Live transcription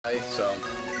So.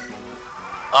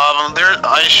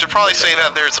 I should probably say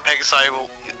that there's a Pegasi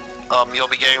you'll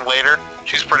be getting later.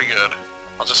 She's pretty good.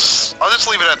 I'll just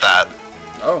leave it at that.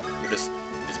 Oh, you're just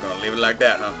gonna leave it like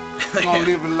that, huh?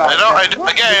 Leave it like that.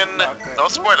 Again, no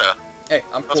spoiler. Hey,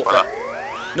 I'm No cool. spoiler.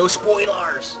 No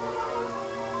spoilers.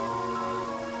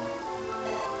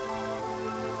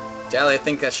 Dally, I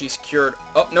think that she's cured.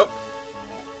 Oh, nope.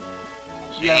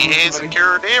 She is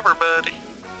cured everybody.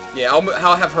 Yeah,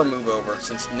 I'll have her move over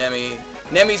since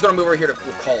Nemi's gonna move over here to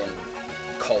call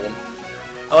him.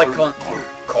 I like calling.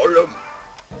 Call him.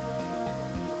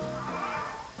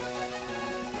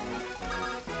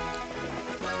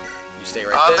 You stay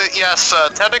right there. Yes,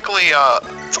 technically,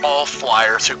 it's all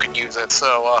flyers who can use it.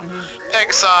 So,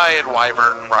 Pegasi and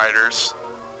Wyvern riders.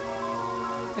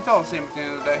 It's all the same at the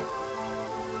end of the day.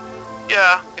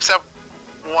 Yeah, except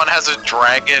one has a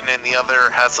dragon and the other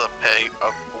has a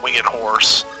winged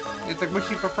horse. It's like, which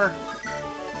you prefer?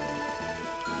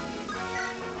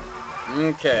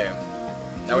 Okay.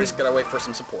 Now we just gotta wait for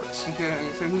some supports. Okay,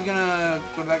 so who's gonna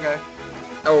go to that guy?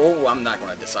 Oh, I'm not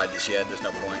gonna decide this yet. There's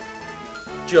no point.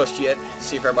 Just yet.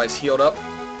 See if everybody's healed up.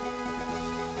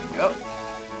 Yep.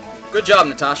 Good job,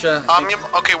 Natasha.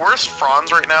 Okay, where's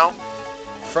Franz right now?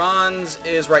 Franz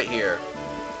is right here.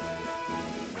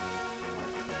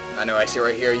 I know, I see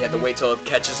right here. You have to wait till it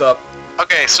catches up.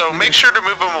 Okay, so make sure to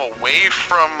move him away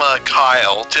from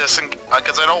Kyle, just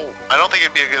because I don't think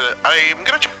it'd be a good. I'm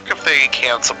gonna check if they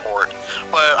can support,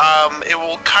 but it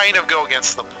will kind of go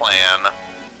against the plan.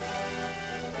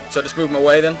 So just move him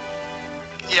away then.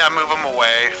 Yeah, move him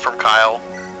away from Kyle.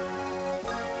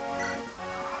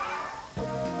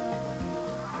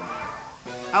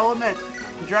 I'll admit,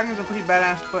 dragons are pretty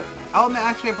badass, but I'll admit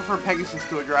actually I prefer Pegasus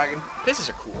to a dragon. Pegasus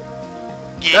are cool.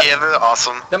 Yeah, they're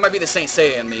awesome. That might be the Saint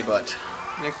Seiya in me, but...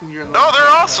 No, they're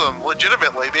awesome.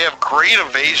 Legitimately, they have great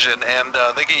evasion, and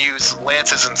they can use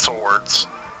lances and swords.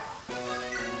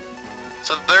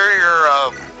 So they're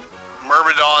your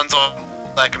Myrmidons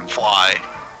that can fly.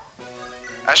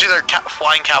 Actually, they're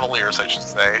flying cavaliers, I should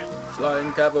say.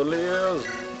 Flying cavaliers.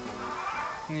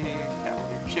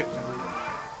 Cavalier ship.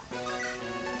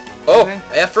 Oh,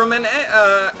 Ephraim and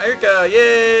Erica,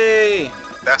 yay!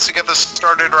 That's to get this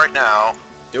started right now.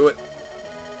 Do it.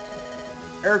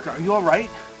 Erica, are you alright?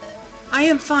 I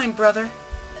am fine, brother.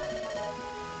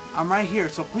 I'm right here,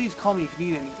 so please call me if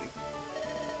you need anything.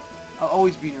 I'll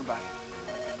always be nearby.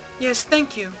 Yes,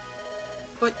 thank you.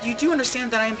 But you do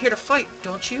understand that I am here to fight,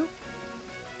 don't you?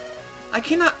 I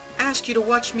cannot ask you to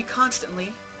watch me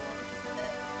constantly.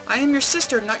 I am your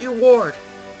sister, not your ward.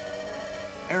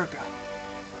 Erica.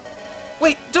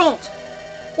 Wait, don't!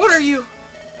 What are you?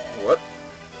 What?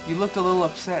 You looked a little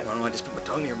upset. Why don't I just put my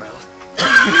tongue in your mouth?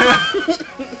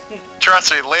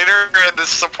 Trust me, later in this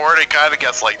support, it kind of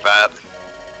gets like that.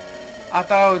 I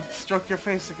thought I would stroke your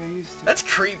face like I used to. That's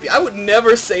creepy. I would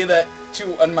never say that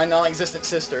to my non-existent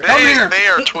sister. Come here. They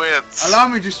are twins. Allow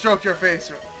me to stroke your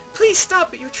face. Please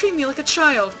stop it, you're treating me like a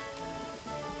child.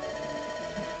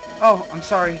 Oh, I'm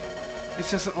sorry.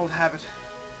 It's just an old habit.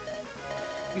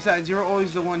 Besides, you were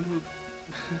always the one who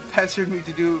pestered me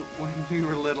to do it when we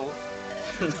were little.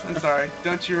 I'm sorry.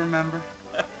 Don't you remember?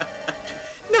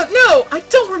 No, I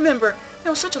don't remember. That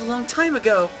was such a long time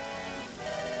ago.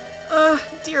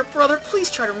 Dear brother, please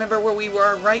try to remember where we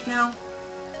are right now.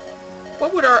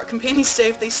 What would our companions say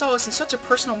if they saw us in such a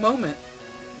personal moment?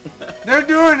 They're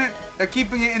doing it. They're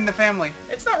keeping it in the family.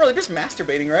 It's not really just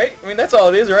masturbating, right? I mean, that's all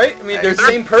it is, right? I mean, they're the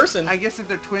same person. I guess if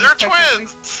they're twins. They're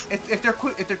twins. If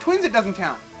they're twins, it doesn't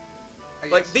count.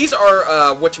 Like, these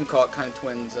are, whatchamacallit kind of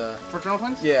twins, Fraternal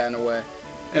twins? Yeah, in a way.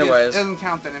 Anyways. It doesn't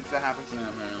count then if that happens. No.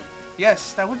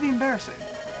 Yes, that would be embarrassing.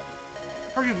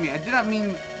 Forgive me, I did not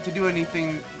mean to do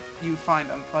anything you find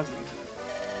unpleasant.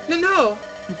 No.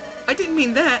 I didn't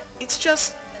mean that. It's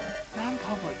just... Not in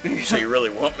public. So you really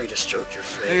want me to stroke your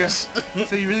face?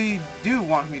 So you really do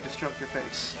want me to stroke your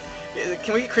face?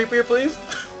 Can we get creepier, please?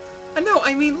 No,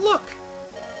 I mean, look.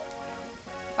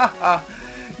 Haha.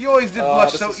 You always did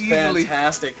blush so easily.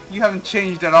 Fantastic. You haven't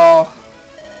changed at all.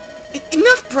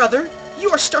 Enough, brother. You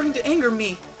are starting to anger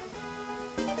me.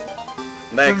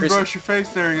 That brush your face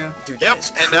there again. Dude, Yep,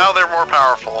 and now they're more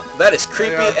powerful. That is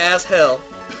creepy as hell.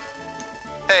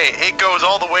 Hey, it goes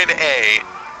all the way to A.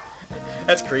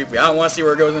 That's creepy. I don't want to see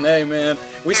where it goes in A, man.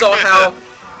 We saw how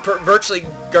virtually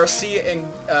Garcia and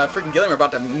freaking Gilliam are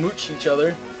about to mooch each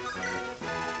other.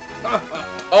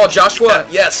 Oh, Joshua,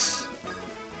 yes.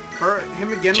 For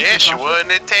him again. Joshua and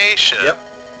Natasha. Yep.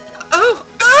 Oh!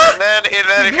 And then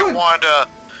if you want to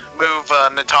move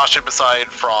Natasha beside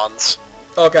Franz.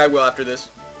 Okay, I will after this.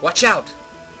 Watch out!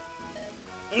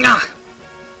 Nah!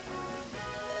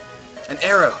 An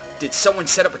arrow. Did someone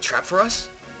set up a trap for us?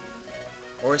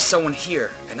 Or is someone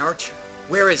here, an archer?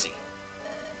 Where is he?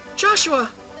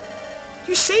 Joshua!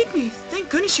 You saved me! Thank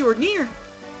goodness you were near.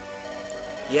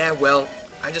 Yeah, well,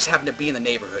 I just happen to be in the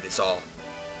neighborhood, is all.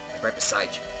 Right beside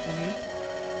you.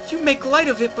 You make light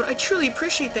of it, but I truly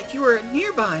appreciate that you were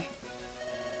nearby.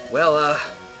 Well,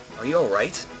 are you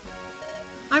alright?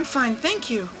 I'm fine,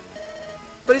 thank you.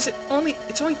 But it's only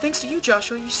thanks to you,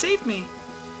 Joshua. You saved me.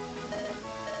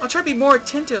 I'll try to be more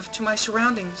attentive to my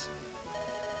surroundings.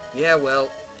 Yeah,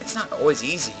 well, it's not always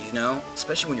easy, you know,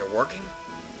 especially when you're working.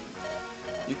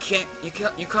 You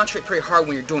concentrate pretty hard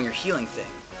when you're doing your healing thing.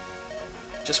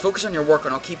 Just focus on your work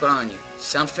and I'll keep it on you.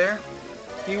 Sound fair?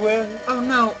 He will. Oh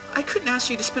no, I couldn't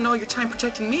ask you to spend all your time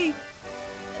protecting me.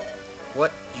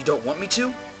 What, you don't want me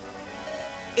to?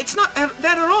 It's not that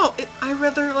at all. I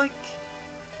rather like...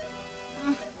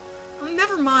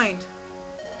 never mind.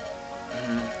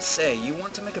 Say, you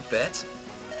want to make a bet?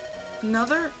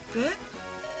 Another bet?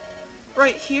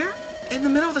 Right here? In the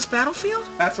middle of this battlefield?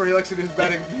 That's where he likes to do his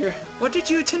betting. Here. What did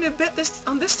you intend to bet this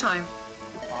time?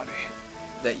 Body.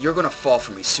 That you're gonna fall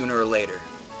for me sooner or later.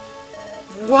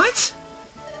 What?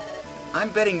 I'm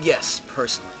betting yes,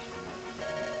 personally.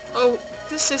 Oh,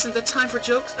 this isn't the time for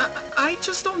jokes. I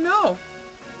just don't know.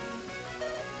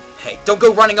 Hey, don't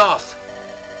go running off!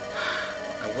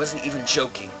 I wasn't even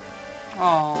joking.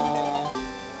 Aww.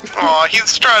 Aw,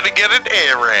 he's trying to get an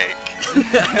A rank.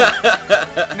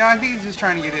 No, I think he's just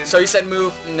trying to get in. So you said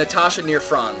move Natasha near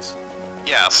Franz.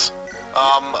 Yes.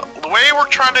 The way we're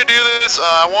trying to do this,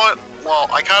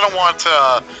 I kind of want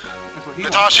That's what he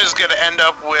wants. Natasha's gonna end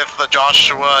up with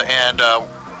Joshua, and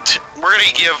we're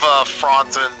gonna give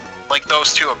Franz and like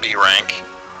those two a B rank.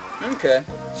 Okay.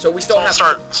 So we still have...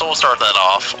 So we'll start that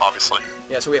off, obviously.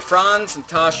 Yeah, so we have Franz,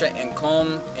 Natasha, and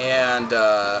Colm, and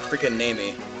freaking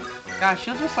Naomi. Gosh,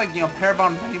 she'll just like, pair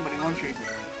bond with anybody, won't she?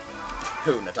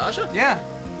 Who, Natasha? Yeah.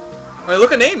 I mean,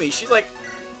 look at Naomi. She's like,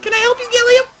 can I help you,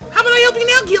 Gilliam? How about I help you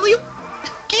now, Gilliam?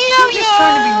 She's just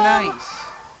trying to be nice.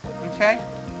 Okay?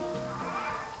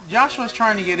 Joshua's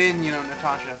trying to get in,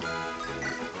 Natasha.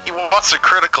 He wants to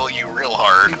critical you real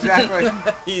hard. Exactly.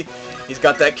 He's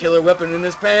got that killer weapon in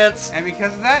his pants. And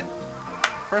because of that,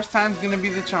 first time's gonna be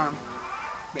the charm.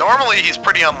 Normally he's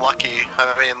pretty unlucky.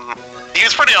 I mean, he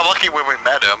was pretty unlucky when we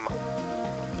met him.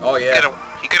 Oh yeah.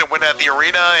 He couldn't win at the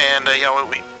arena, and the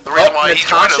reason why he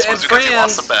joined us was because he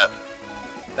lost the bet.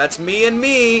 That's me and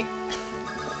me.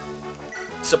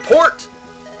 Support,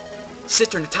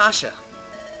 Sister Natasha.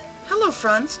 Hello,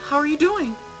 Franz. How are you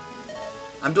doing?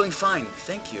 I'm doing fine,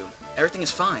 thank you. Everything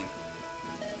is fine.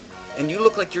 And you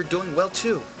look like you're doing well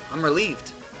too. I'm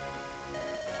relieved.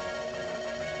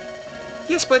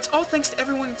 Yes, but it's all thanks to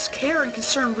everyone's care and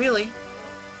concern, really.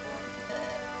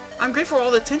 I'm grateful for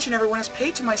all the attention everyone has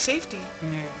paid to my safety.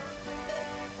 Yeah.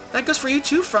 That goes for you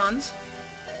too, Franz.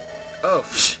 Oh,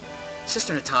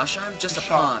 Sister Natasha, I'm just a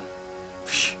pawn.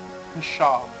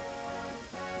 Shaw.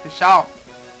 Shaw.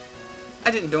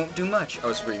 I don't do much. I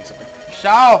was reading something.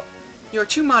 Shaw. You're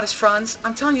too modest, Franz.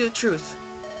 I'm telling you the truth.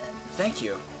 Thank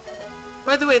you.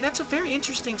 By the way, that's a very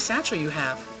interesting satchel you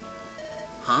have.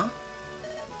 Huh?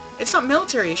 It's not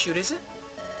military issued, is it?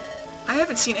 I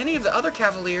haven't seen any of the other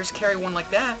Cavaliers carry one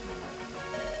like that.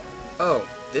 Oh,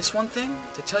 this one thing?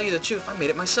 To tell you the truth, I made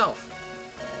it myself.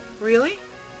 Really?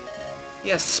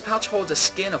 Yes, this pouch holds a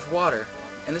skin of water,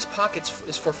 and this pocket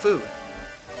is for food.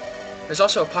 There's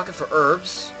also a pocket for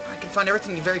herbs. I can find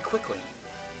everything very quickly.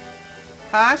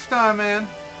 Hi, Starman.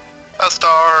 A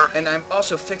star. And I've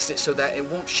also fixed it so that it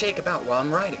won't shake about while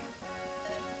I'm riding.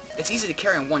 It's easy to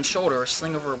carry on one shoulder or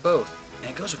sling over both, and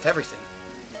it goes with everything.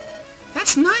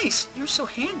 That's nice. You're so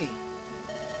handy.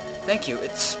 Thank you.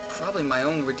 It's probably my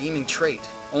own redeeming trait.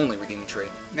 Only redeeming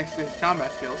trait. Next to his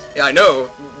combat skills. Yeah, I know.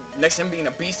 Next to him being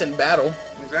a beast in battle.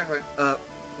 Exactly.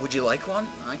 Would you like one?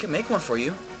 I can make one for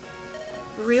you.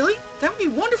 Really? That would be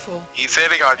wonderful. He's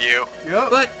hitting on you. Yep.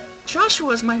 But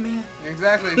Joshua's my man.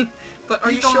 Exactly. But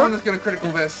are He's you the sure? one that's gonna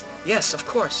critical this. Yes, of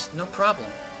course. No problem.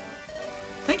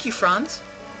 Thank you, Franz.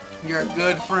 You're a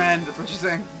good friend. That's what you're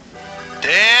saying.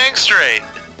 Dang straight.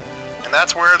 And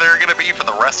that's where they're going to be for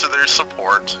the rest of their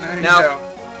support. There you Now- go.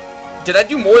 Did I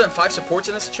do more than 5 supports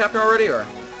in this chapter already, or?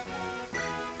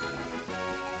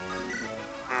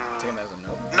 Taking that as a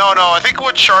note. No, I think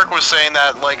what Shark was saying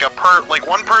that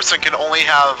one person can only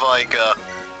have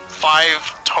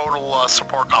 5 total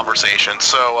support conversations.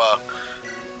 So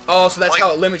Oh, so that's Like-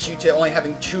 how it limits you to only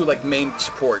having 2 main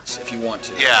supports if you want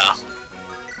to. Yeah.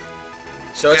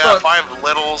 So it's yeah, not 5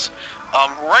 littles.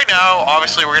 Right now,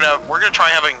 obviously, we're gonna try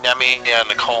having Nemi and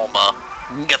Nicole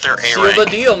get their A seal rank. the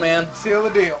deal, man. Seal the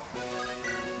deal.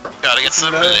 Gotta get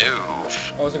some blue.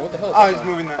 move. I was like, what the hell is Oh, that? he's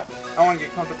moving that. I want to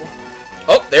get comfortable.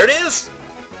 Oh, there it is!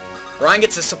 Ryan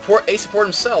gets a support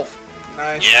himself.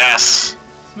 Nice. Yes.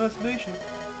 Motivation.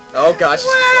 Oh gosh.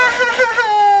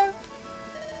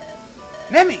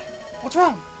 Nemi, what's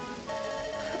wrong?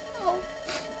 Oh,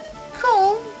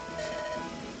 Cole.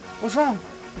 What's wrong?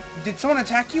 Did someone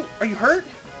attack you? Are you hurt?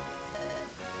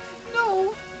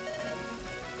 No.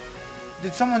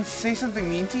 Did someone say something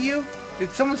mean to you?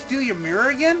 Did someone steal your mirror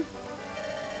again?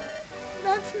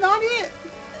 That's not it.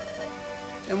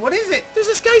 And what is it? There's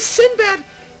this guy Sinbad.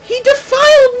 He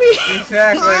defiled me.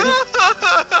 Exactly.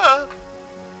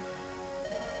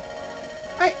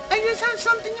 I just have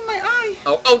something in my eye.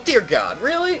 Oh dear God,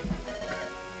 really?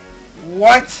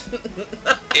 What?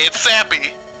 It's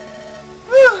Sappy.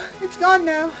 It's gone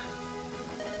now.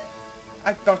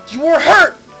 I thought you were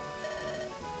hurt.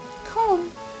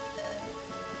 Calm.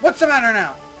 What's the matter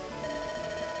now?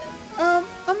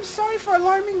 I'm sorry for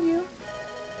alarming you.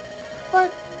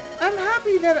 But I'm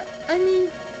happy that,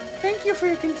 thank you for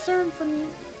your concern for me.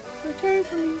 For caring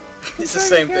for me. It's the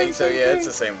same thing, so yeah, it's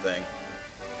the same thing.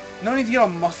 No need to get all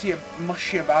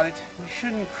mushy about it. You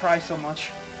shouldn't cry so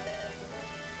much.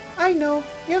 I know.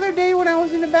 The other day when I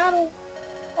was in a battle,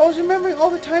 I was remembering all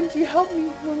the times you helped me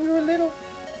when we were little.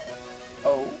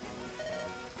 Oh.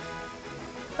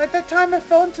 Like that time I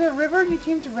fell into the river and you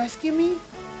came to rescue me?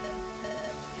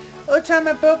 All the time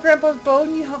I broke Grandpa's boat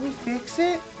and you helped me fix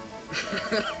it?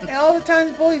 And all the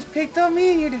times bullies picked on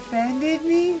me and you defended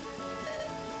me?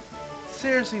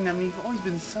 Seriously, Nemi, you've always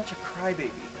been such a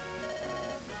crybaby.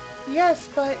 Yes,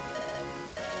 but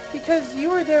because you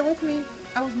were there with me,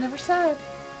 I was never sad.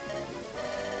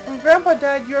 When Grandpa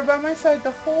died, you were by my side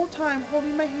the whole time,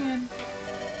 holding my hand.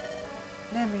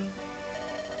 Nemi.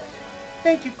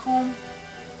 Thank you, Colm.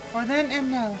 For then and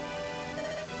now.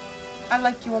 I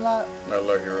like you a lot. I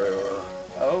love you really well.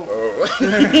 Oh. Oh.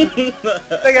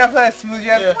 They gotta play that smooth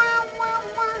jazz. Yeah. Wah, wah,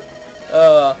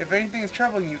 wah. If anything is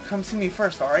troubling you, come see me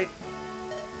first, alright?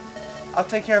 I'll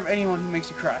take care of anyone who makes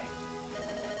you cry.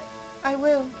 I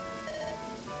will.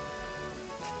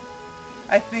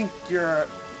 I think your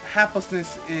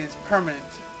haplessness is permanent,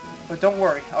 but don't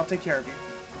worry, I'll take care of you.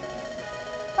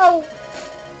 Oh,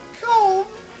 Cole.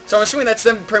 So I'm assuming that's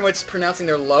them pretty much pronouncing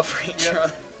their love for each Yep.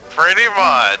 other. Pretty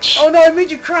much. Oh no, I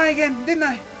made you cry again, didn't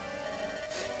I?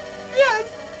 Yes,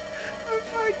 but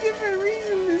for a different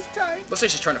reason this time. Let's say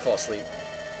she's trying to fall asleep.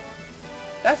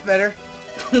 That's better.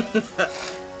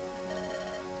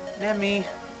 Nemi,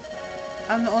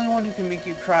 I'm the only one who can make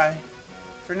you cry.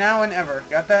 For now and ever.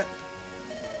 Got that?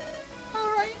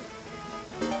 Alright.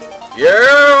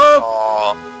 Yeah!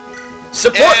 Aw.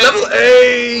 Support And- level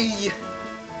A!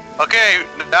 Okay,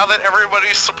 now that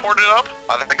everybody's supported up,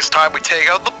 I think it's time we take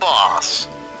out the boss.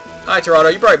 Hi, Toronto.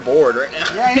 You're probably bored right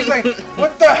now. Yeah, he's like,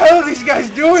 what the hell are these guys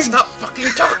doing? Stop fucking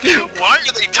talking! Why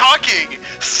are they talking?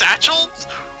 Satchels?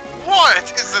 What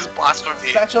is this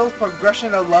blasphemy? Satchel's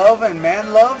progression of love and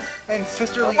man love and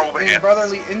sisterly Romance. and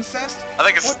brotherly incest? I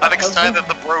think it's What the hell's time going-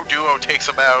 that the bro duo takes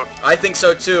him out. I think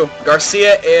so too.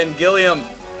 Garcia and Gilliam.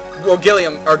 Well,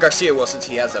 Gilliam, or Garcia will, since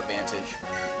he has advantage.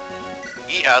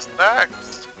 He has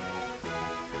next.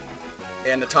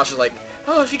 And Natasha's like,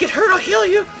 oh, if you get hurt, I'll heal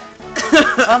you!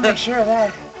 I'll make sure of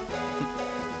that.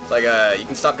 It's like, you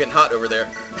can stop getting hot over there.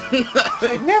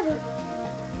 Like never.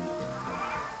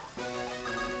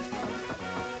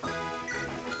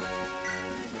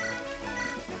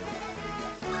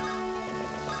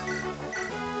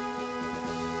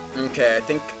 Okay, I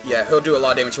think, yeah, he'll do a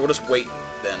lot of damage, so we'll just wait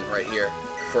then, right here,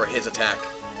 for his attack.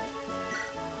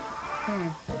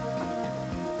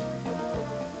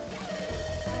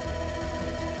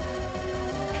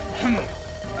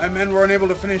 My men were unable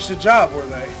to finish the job, were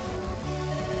they?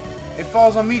 It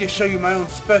falls on me to show you my own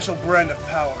special brand of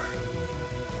power.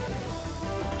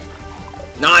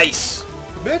 Nice!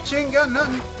 Bitch ain't got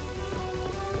nothing.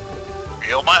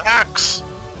 Feel my axe.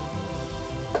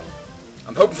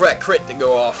 I'm hoping for that crit to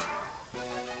go off.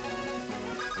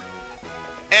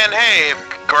 And hey,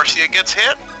 if Garcia gets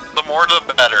hit, the more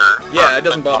the better. Yeah, it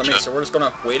doesn't bother me, so we're just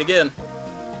gonna wait again.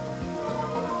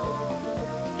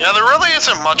 Yeah, there really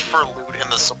isn't much for loot in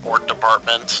the support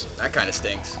department. That kind of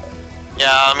stinks.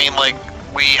 Yeah, I mean, like,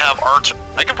 we have Archer.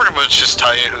 I can pretty much just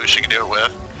tell you who she can do it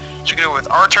with. She can do it with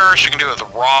Archer, she can do it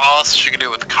with Ross, she can do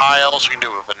it with Kyle, she can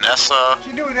do it with Vanessa. She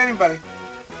can do it with anybody.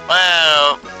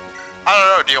 Well, I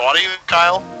don't know, do you want to use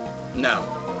Kyle? No.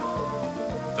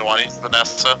 Do you want to use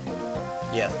Vanessa?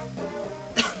 Yeah.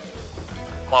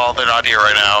 Well, they're not here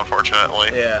right now,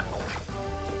 unfortunately. Yeah.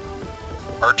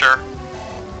 Archer?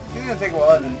 He's gonna take a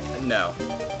while. No.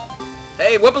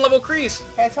 Hey, weapon level increase!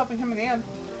 Hey, it's helping him in the end.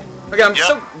 Okay, I'm Yep.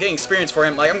 still getting experience for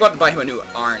him. Like, I'm going to buy him a new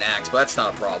iron axe, but that's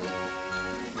not a problem.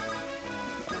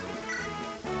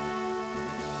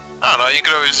 I don't know. You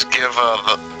could always give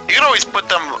you can always put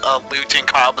them Lute and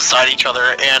Kyle beside each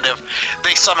other, and if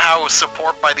they somehow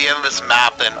support by the end of this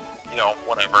map, then you know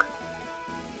whatever.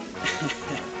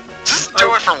 Just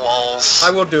do it for lulz. I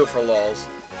will do it for lulz.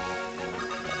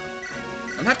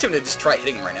 I'm half tempted to just try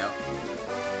hitting him right now.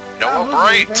 No,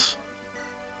 right.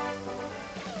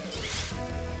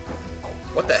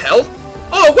 What the hell?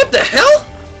 Oh, what the hell?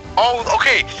 Oh,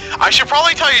 okay. I should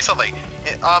probably tell you something.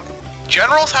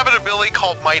 Generals have an ability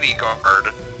called Mighty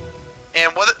Guard.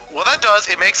 And what that does,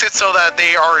 it makes it so that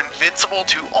they are invincible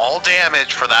to all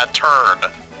damage for that turn.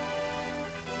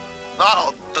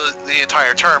 Not the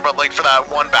entire turn, but like for that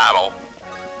one battle.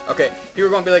 Okay, people are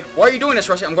going to be like, why are you doing this,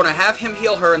 Rusty? I'm going to have him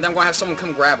heal her, and then I'm going to have someone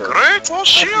come grab her. Great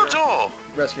shield!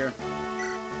 Rescue her.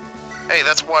 Hey,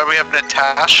 that's why we have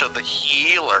Natasha, the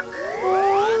healer.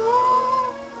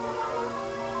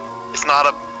 It's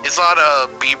not a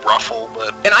bee ruffle,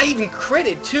 but... And I even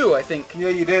critted, too, I think. Yeah,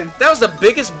 you did. That was the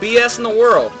biggest BS in the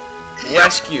world. Yep.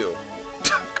 Rescue.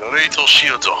 Great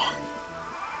shield.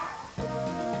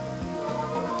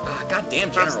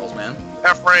 Goddamn generals, man.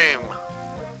 Ephraim.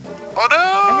 Oh no!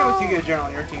 I can't wait till you get a general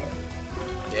on your team.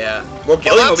 Yeah. Well,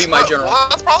 Gilliam will be my general. Well,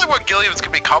 that's probably what Gilliam's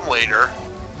gonna become later.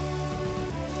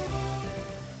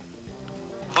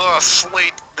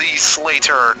 The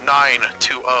Slater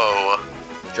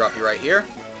 920. Drop you right here.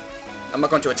 I'm not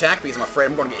going to attack because I'm afraid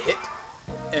I'm going to get hit.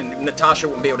 And Natasha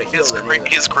won't be able to heal them.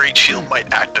 His great shield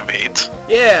might activate.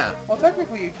 Yeah. Well,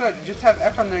 technically you could. Just have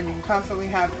Ephraim there and you can constantly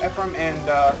have Ephraim and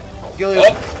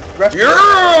Gilliam rescue.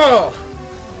 Yeah!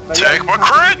 Take my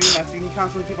crit! So you can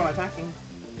constantly keep on attacking.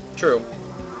 True.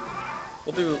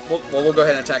 We'll go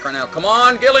ahead and attack right now. Come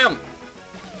on, Gilliam!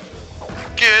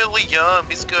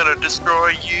 Gilliam is gonna destroy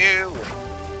you.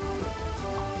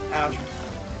 Ouch.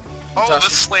 Oh, Natasha.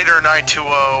 the Slater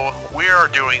 920. We are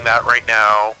doing that right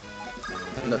now.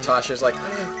 Natasha's like,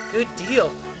 oh, good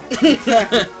deal.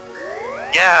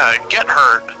 Yeah, get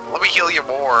hurt. Let me heal you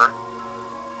more.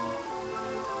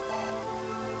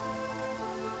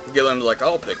 Gilliam's like,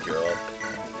 I'll pick you up.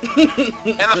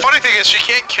 And the funny thing is, she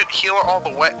can't heal her all the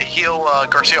way.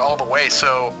 Garcia all the way,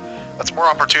 so that's more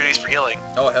opportunities for healing.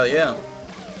 Oh, hell yeah.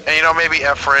 And you know, maybe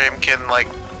Ephraim can like.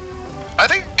 I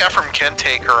think Ephraim can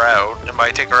take her out. And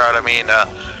by take her out, I mean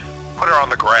put her on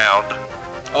the ground.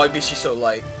 Oh, because she's so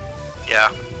light.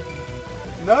 Yeah.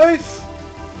 Nice!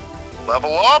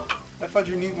 Level up. I thought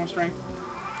you need more strength.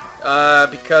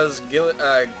 Because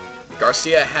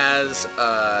Garcia has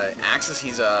axes,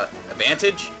 he's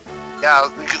advantage. Yeah,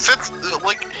 since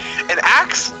like an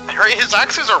axe, his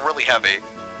axes are really heavy,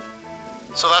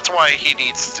 so that's why he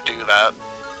needs to do that.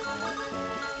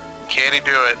 Can he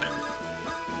do it?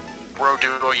 Bro,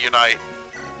 duo unite.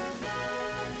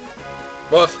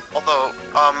 Well, Although,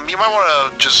 you might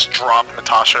want to just drop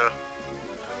Natasha.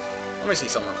 let me see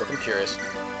something real quick, I'm curious.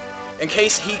 In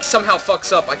case he somehow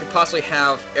fucks up, I could possibly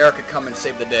have Erica come and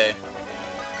save the day.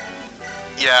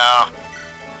 Yeah.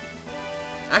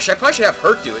 Actually, I probably should have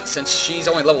her do it, since she's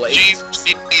only level 8.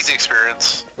 She needs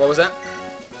experience. What was that?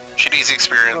 She needs So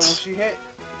experience. will she hit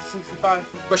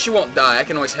 65? But she won't die, I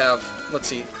can always have, let's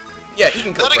see. Yeah, he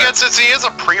can go Then again, since he is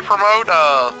a pre-promote,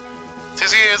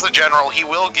 since he is a general, he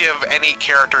will give any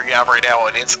character you have right now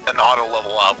an auto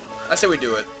level up. I say we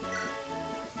do it.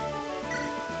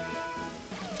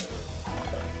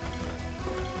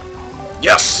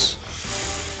 Yes!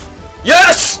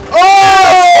 Yes!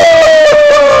 Oh!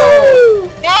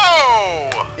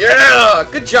 Whoa! Yeah!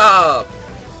 Good job!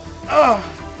 Oh,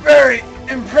 very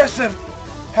impressive.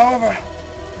 However,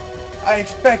 I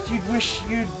expect you'd wish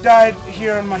you'd died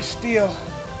here on my steel.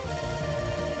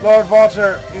 Lord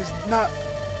Walter is not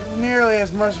nearly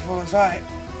as merciful as I.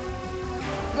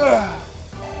 Ugh.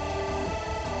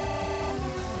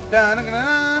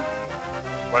 Da-da-da-da.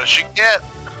 What did she get?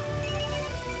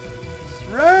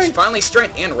 Right. Finally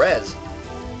strength and res.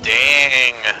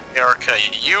 Dang, Erica,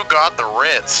 you got the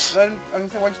Ritz. Let him, I'm gonna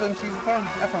say, why'd you let him seize the throne?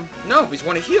 Ephraim. No, we just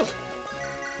want to heal.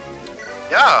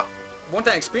 Yeah, We want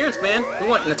that experience, man. We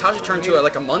want Natasha to turn into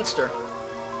like a monster.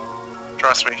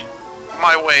 trust me.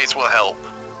 My ways will help.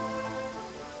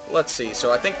 Let's see.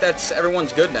 So I think that's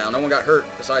everyone's good now. No one got hurt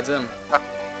besides them.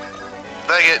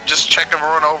 Dang it, just check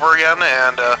everyone over again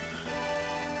and,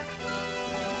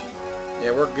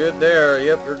 Yeah, we're good there.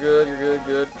 Yep, you're good. You're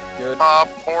good. Good.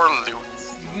 poor Luke.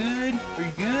 You good? Are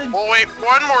you good? We'll wait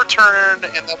one more turn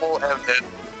and then we'll end it.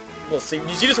 We'll see.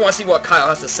 You just want to see what Kyle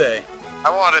has to say. I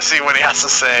want to see what he has to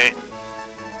say.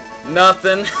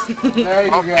 Nothing. There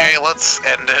you Okay, go. let's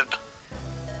end it.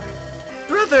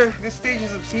 brother! This stage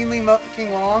is obscenely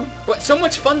fucking long. But so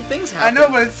much fun things I happen. know,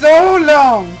 but it's so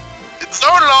long. It's so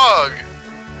long,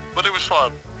 but it was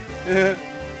fun.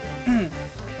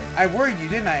 I worried you,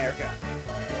 didn't I, Erica?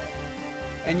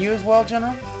 And you as well,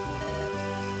 General?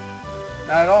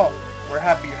 Not at all. We're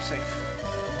happy you're safe.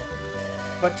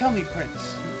 But tell me,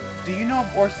 Prince, do you know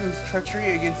of Orson's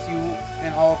treachery against you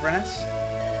and all of Rennes?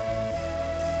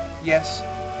 Yes,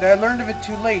 that I learned of it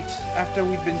too late, after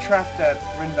we'd been trapped at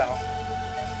Rinval.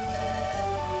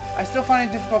 I still find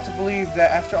it difficult to believe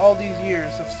that after all these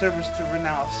years of service to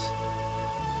Renals,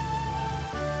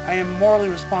 I am morally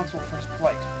responsible for his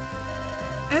plight.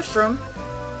 Ephraim,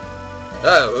 You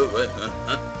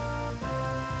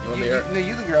want me to No,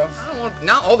 you the girls. I don't want,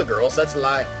 not all the girls, that's a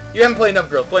lie. You haven't played enough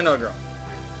girls, play another girl.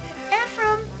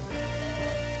 Ephraim!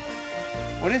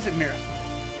 What is it, Mira?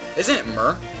 Isn't it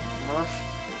Murr? Murph.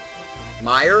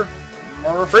 Meyer?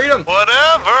 Murph. Freedom!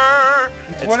 Whatever.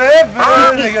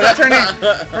 Whatever! There you go, that's her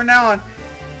name. From now on.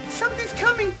 Something's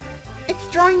coming. It's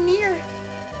drawing near.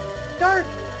 Dark,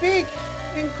 big,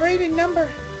 and great in number.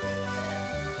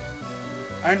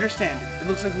 I understand it. It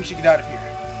looks like we should get out of here.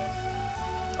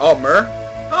 Oh, Murr?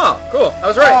 Oh, cool. I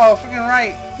was right. Oh, freaking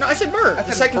right. No, I said Murr. I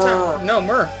The said second Murr. time. No,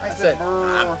 Murr. I said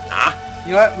Murr. ah.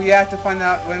 You know what? We have to find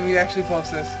out when we actually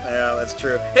post this. Yeah, that's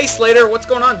true. Hey, Slater, what's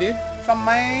going on, dude? Some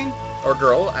man. Or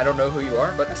girl, I don't know who you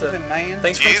are, but That's a man.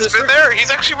 thanks for He's the been stream. there. He's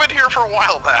actually been here for a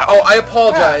while now. Oh, I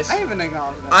apologize. Yeah, I haven't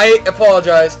acknowledged that. I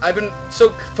apologize. I've been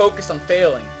so focused on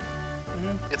failing.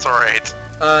 It's alright.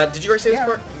 Did you already say Yeah,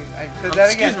 this part? I said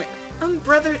that again. Excuse me.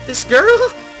 Brother, this girl?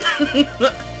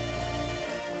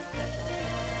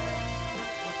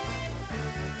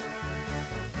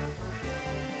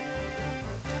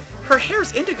 Her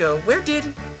hair's indigo. Where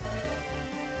did...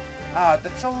 Ah,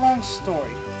 that's a long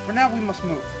story. For now, we must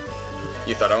move.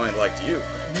 You thought I only liked you.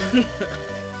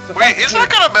 So Wait, is that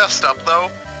kind of messed up though?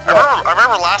 I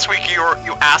remember last week you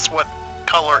asked what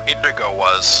color indigo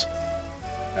was.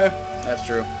 That's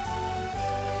true.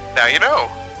 Now you know.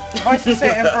 Suffice to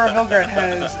say, Emperor Hilgard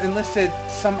has enlisted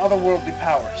some otherworldly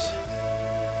powers.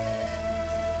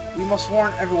 We must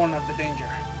warn everyone of the danger.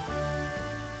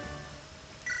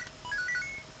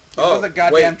 It was a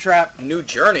goddamn trap. New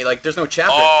journey. Like, there's no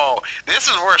chapter. Oh, this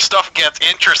is where stuff gets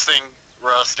interesting,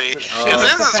 Rusty. Oh. Because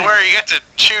this is where you get to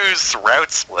choose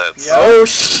route splits. Yeah. Oh,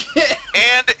 shit.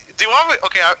 And do you want me?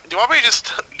 Okay, do you want me to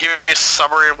just give you a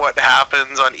summary of what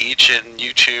happens on each and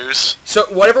you choose? So,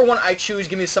 whatever one I choose,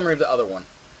 give me a summary of the other one.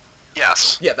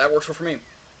 Yes. Yeah, that works for me.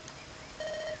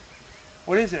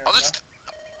 What is it? I'll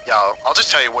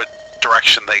just tell you what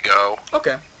direction they go.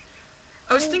 Okay.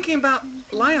 I was thinking about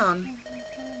Lion.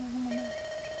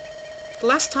 The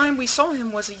last time we saw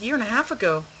him was 1.5 years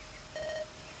ago.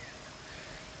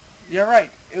 You're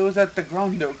right. It was at the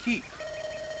Grondo Keep.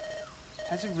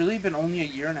 Has it really been only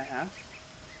 1.5 years?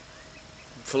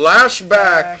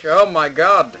 Flashback. Oh my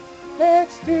god.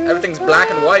 Let's do Everything's black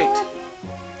and white.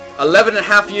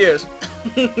 11.5 years.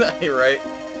 You're right.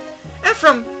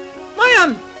 Ephraim!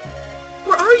 Lion!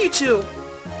 Where are you two?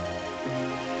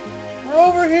 We're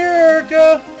over here,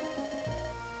 Erica.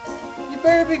 You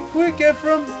better be quick,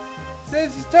 Ephraim.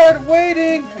 Says he's tired of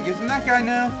waiting. I guess I'm that guy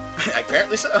now.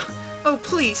 Apparently so. Oh,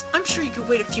 please. I'm sure you could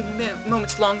wait a few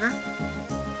moments longer.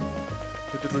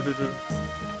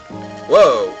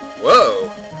 Whoa. Whoa.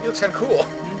 He looks kind of cool.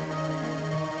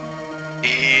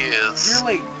 He is. You're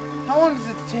late. How long does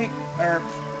it take, or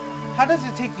how does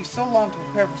it take you so long to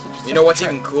prepare for such a You know what's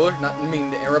trip? even cooler? Not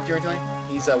meaning to interrupt you or anything.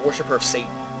 He's a worshiper of Satan.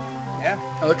 Yeah?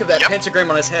 Oh, look at that Yep. pentagram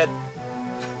on his head.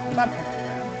 It's not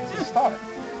pentagram. It's a star. A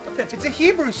pentagram. It's a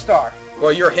Hebrew star.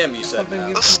 Well, you're him, you said. Something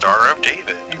now. The Star of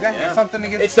David. Exactly. Yeah. Something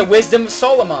against It's the wisdom of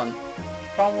Solomon.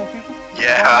 Follow people?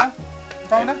 Yeah.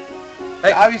 Follow that?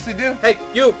 Hey. I obviously do. Hey,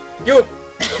 you. Who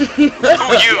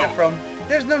you? From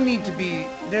there's no need to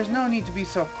be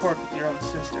so corked with your own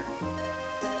sister.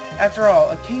 After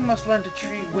all, a king must learn to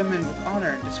treat women with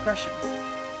honor and discretion.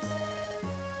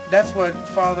 That's what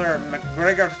Father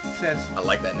McGregor says. I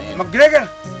like that name. McGregor!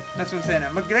 That's what I'm saying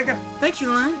now. McGregor! Thank you,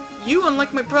 Lion. You,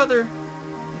 unlike my brother,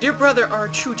 dear brother, are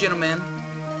a true gentleman.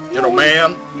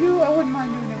 Gentleman. I wouldn't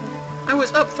mind doing it. I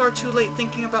was up far too late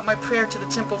thinking about my prayer to the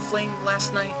temple flame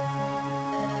last night.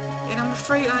 And I'm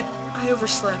afraid I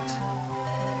overslept.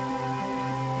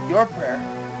 Your prayer?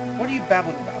 What are you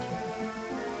babbling about?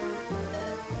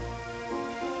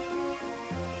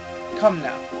 Come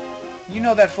now. You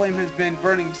know that flame has been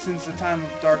burning since the time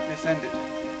of darkness ended.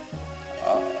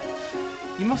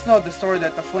 You must know the story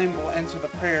that the flame will answer the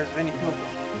prayers of any pilgrim.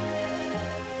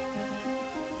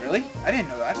 Really? I didn't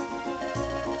know that.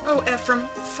 Oh, Ephraim,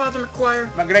 Father McGuire,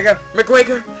 McGregor!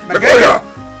 McGregor. McGregor!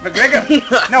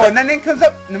 McGregor! No, when that name comes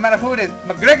up, no matter who it is,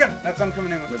 McGregor! That's what I'm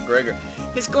coming in with. McGregor.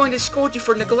 He's going to scold you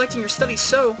for neglecting your studies,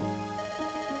 so...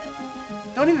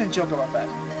 Don't even joke about that.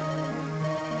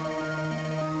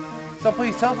 So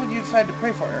please, tell us what you decided to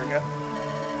pray for, Erica.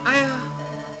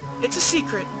 It's a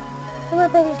secret. For my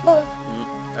brother's love.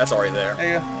 That's already there.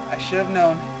 There you go. I should have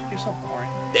known. You're so boring.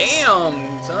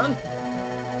 Damn, son.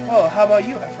 Well, how about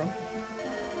you, Ephraim?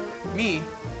 Me?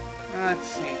 Let's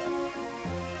see.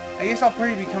 I guess I'll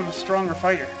pray to become a stronger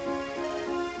fighter.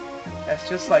 That's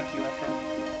just like you, Ephraim.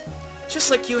 Just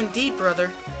like you indeed,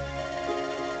 brother.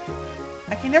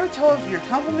 I can never tell if you're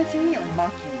complimenting me or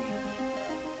mocking me.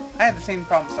 I have the same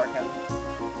problem, sarcasm.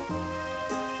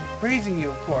 Praising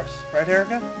you, of course. Right,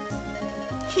 Erica?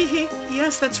 Hee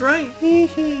yes, that's right. Hee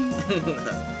hee.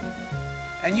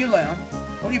 And you, Leon,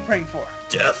 what are you praying for?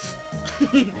 Death.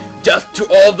 Death to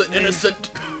all the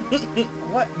innocent.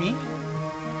 What, me?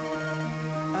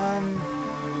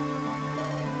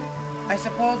 I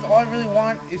suppose all I really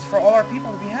want is for all our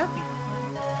people to be happy.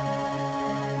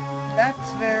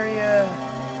 That's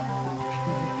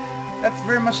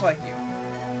very much like you.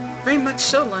 Very much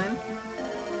so, Lion.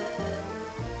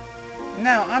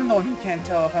 Now, I'm the one who can't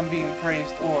tell if I'm being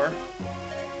praised or...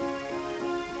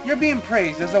 You're being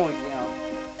praised, as always, Leon.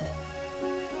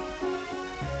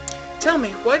 Tell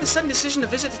me, why the sudden decision to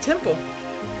visit the temple?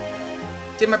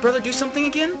 Did my brother do something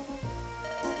again?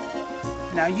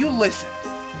 Now, you listen.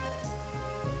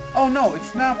 Oh no,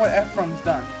 it's not what Ephraim's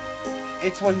done.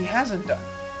 It's what he hasn't done.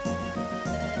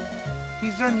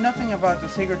 He's learned nothing about the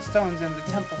sacred stones and the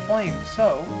temple flame,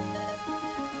 so...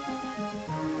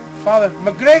 Father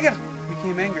McGregor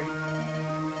became angry.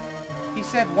 He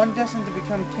said one destined to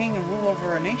become king and rule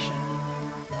over a nation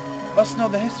must know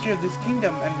the history of this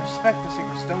kingdom and respect the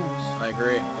sacred stones. I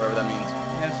agree, whatever that means.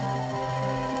 Yes.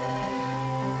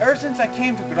 Ever since I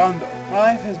came to Grando, my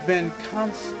life has been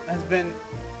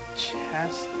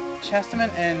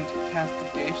chastisement and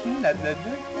castigation.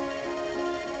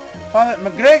 Father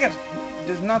McGregor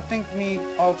does not think me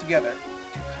altogether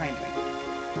too kindly.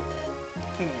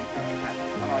 Kingly, not too kindly.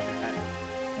 I don't like it kindly.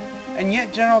 And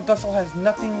yet General Dussel has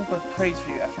nothing but praise for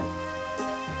you, Ephraim.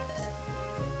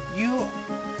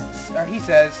 He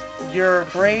says, you're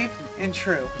brave and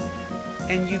true,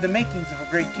 and you the makings of a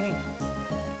great king.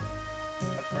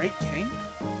 A great king?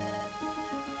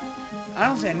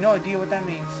 Honestly, I have no idea what that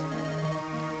means.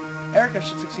 Erica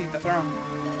should succeed the throne.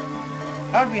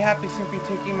 I would be happy simply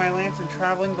taking my lance and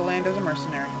traveling the land as a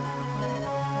mercenary.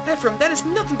 Ephraim, that is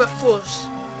nothing but foolish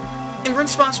and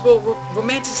irresponsible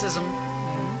romanticism.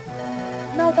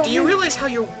 No, Do you realize how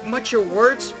much your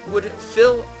words would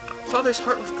fill Father's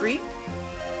heart with grief?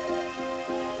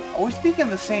 We speak in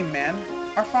the same man.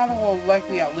 Our father will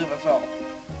likely outlive us all.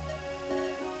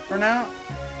 For now,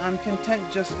 I'm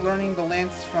content just learning the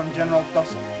lance from General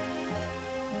Dussel.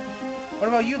 What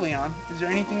about you, Leon? Is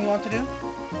there anything you want to do?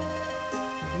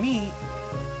 Me?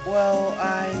 Well,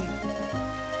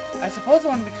 I suppose I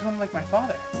want to become like my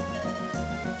father.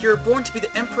 You're born to be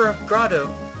the Emperor of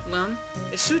Grado, Leon.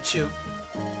 It suits you.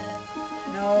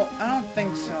 No, I don't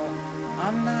think so.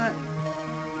 I'm not...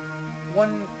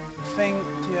 One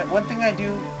thing I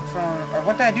do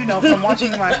know from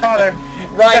watching my father,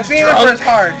 Ryan's being drunk.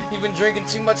 Hard. You've been drinking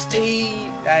too much tea.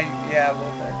 Yeah, a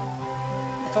little bit.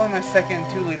 It's only my second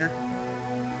 2-liter.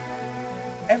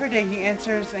 Every day he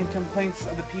answers and complains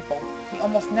of the people. He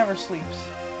almost never sleeps.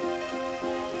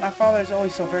 My father is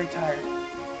always so very tired.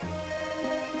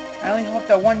 I only hope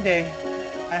that one day,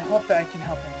 I can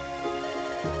help him.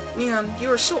 Leon, you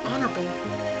are so honorable.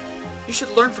 You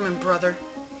should learn from him, brother.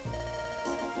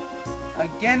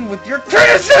 Again with your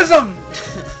criticism!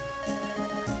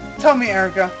 Tell me,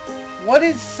 Erica, what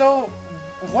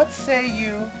say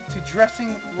you to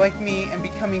dressing like me and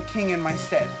becoming king in my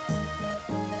stead?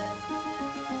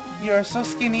 You are so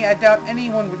skinny, I doubt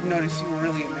anyone would notice you were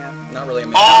really a man. Not really a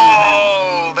man.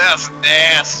 Oh, that's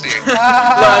nasty.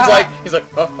 He's like,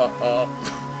 ha ha ha.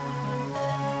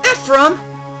 Ephraim!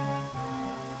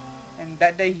 And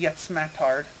that day he got smacked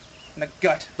hard in the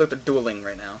gut. Look, they're dueling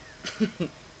right now.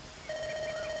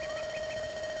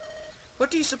 What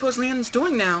do you suppose Leon's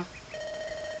doing now?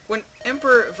 When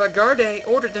Emperor Vagarde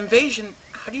ordered the invasion,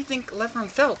 how do you think Ephraim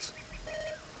felt?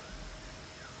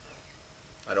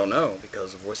 I don't know,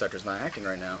 because the voice actor's not acting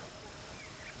right now.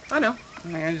 I know.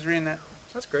 I'm just reading that.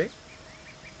 That's great.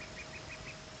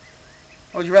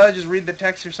 Would you rather just read the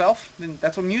text yourself? Then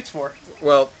that's what mute's for.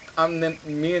 Well,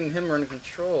 me and him are in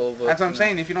control. But, That's what I'm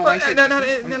saying. If you don't like it,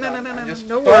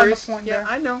 no worries. Yeah,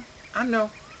 I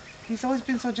know. He's always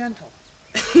been so gentle.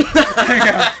 There you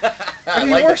go.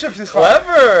 He worships his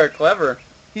father. Clever.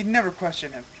 He'd never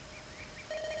question him.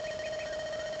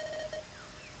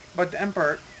 But the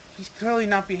Emperor, he's clearly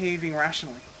not behaving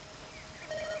rationally.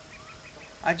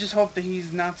 I just hope that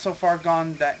he's not so far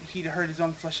gone that he'd hurt his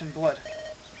own flesh and blood.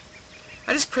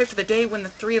 I just pray for the day when the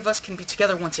three of us can be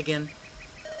together once again.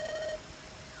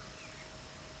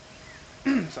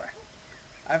 Sorry.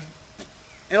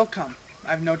 It'll come.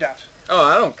 I have no doubt. Oh,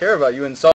 I don't care about you insulting